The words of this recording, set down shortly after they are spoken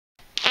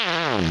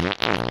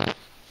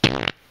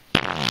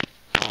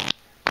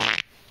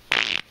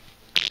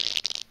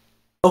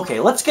Okay,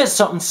 let's get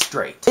something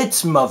straight.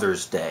 It's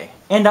Mother's Day,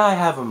 and I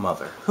have a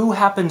mother who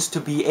happens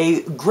to be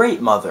a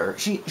great mother.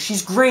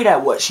 She's great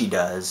at what she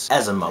does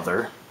as a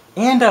mother,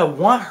 and I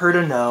want her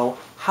to know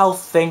how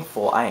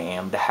thankful I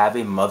am to have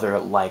a mother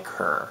like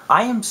her.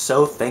 I am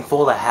so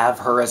thankful to have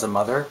her as a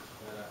mother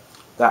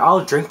that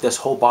I'll drink this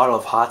whole bottle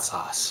of hot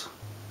sauce.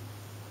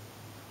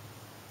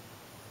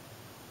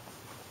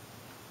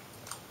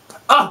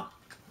 Ah!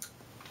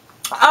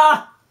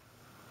 Ah!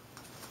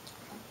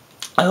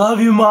 I love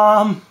you,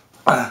 Mom!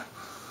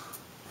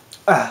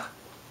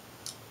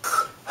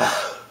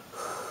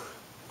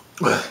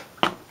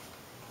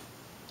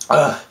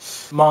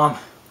 Mom,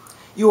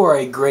 you are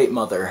a great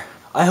mother.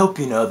 I hope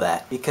you know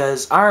that,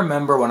 because I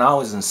remember when I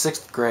was in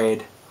 6th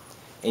grade,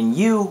 and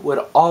you would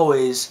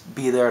always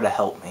be there to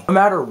help me. No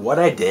matter what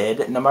I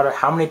did, no matter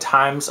how many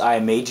times I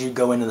made you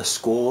go into the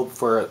school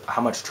for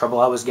how much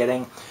trouble I was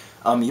getting,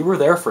 you were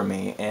there for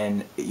me,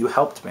 and you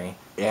helped me.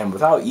 And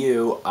without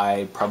you,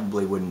 I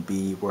probably wouldn't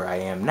be where I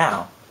am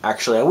now.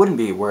 Actually, I wouldn't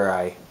be where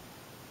I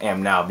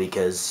am now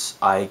because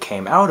I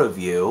came out of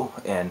you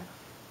and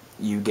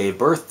you gave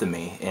birth to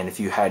me. And if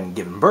you hadn't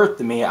given birth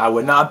to me, I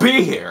would not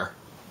be here.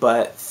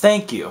 But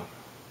thank you,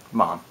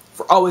 Mom,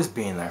 for always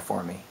being there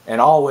for me and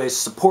always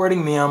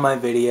supporting me on my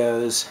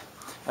videos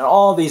and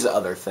all these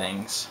other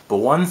things. But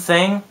one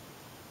thing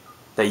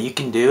that you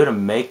can do to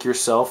make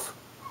yourself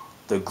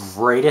the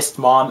greatest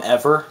mom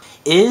ever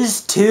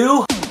is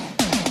to